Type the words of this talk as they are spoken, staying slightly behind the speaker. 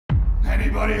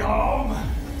Anybody home?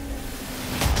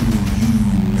 Do you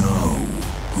know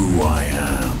who I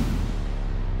am?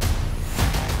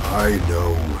 I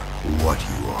know what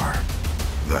you are.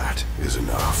 That is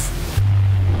enough.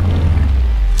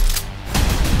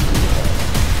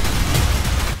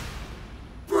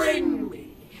 Bring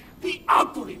me the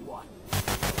ugly one.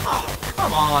 Oh,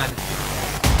 come on.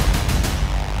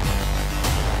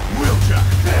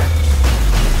 Wheeljack, next.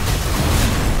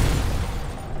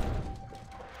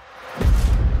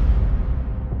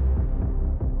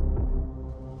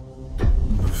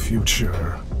 The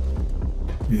future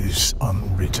is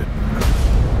unwritten.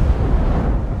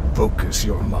 Focus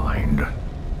your mind.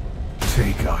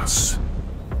 Take us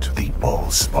to the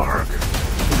Allspark.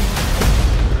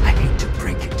 I hate to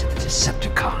break it to the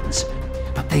Decepticons,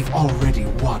 but they've already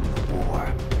won the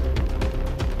war.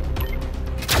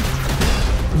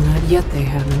 Not yet, they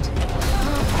haven't.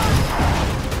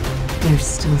 There's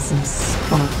still some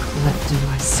spark left in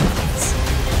my circuits.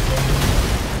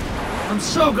 I'm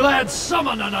so glad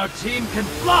someone on our team can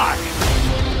fly!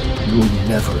 You'll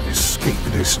never escape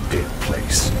this dead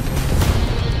place.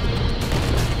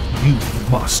 You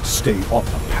must stay on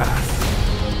the path.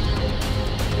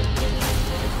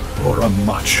 Or a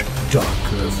much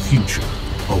darker future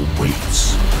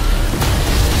awaits.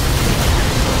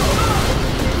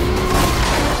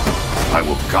 I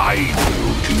will guide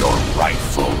you to your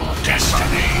rightful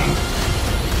destiny.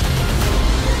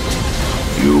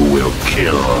 You will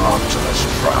kill Optimus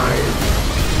Prime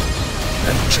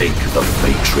and take the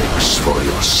Matrix for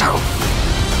yourself.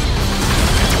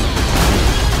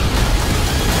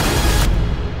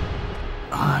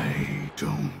 I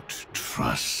don't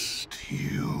trust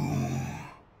you.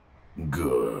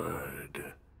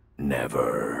 Good.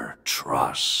 Never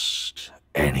trust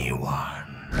anyone.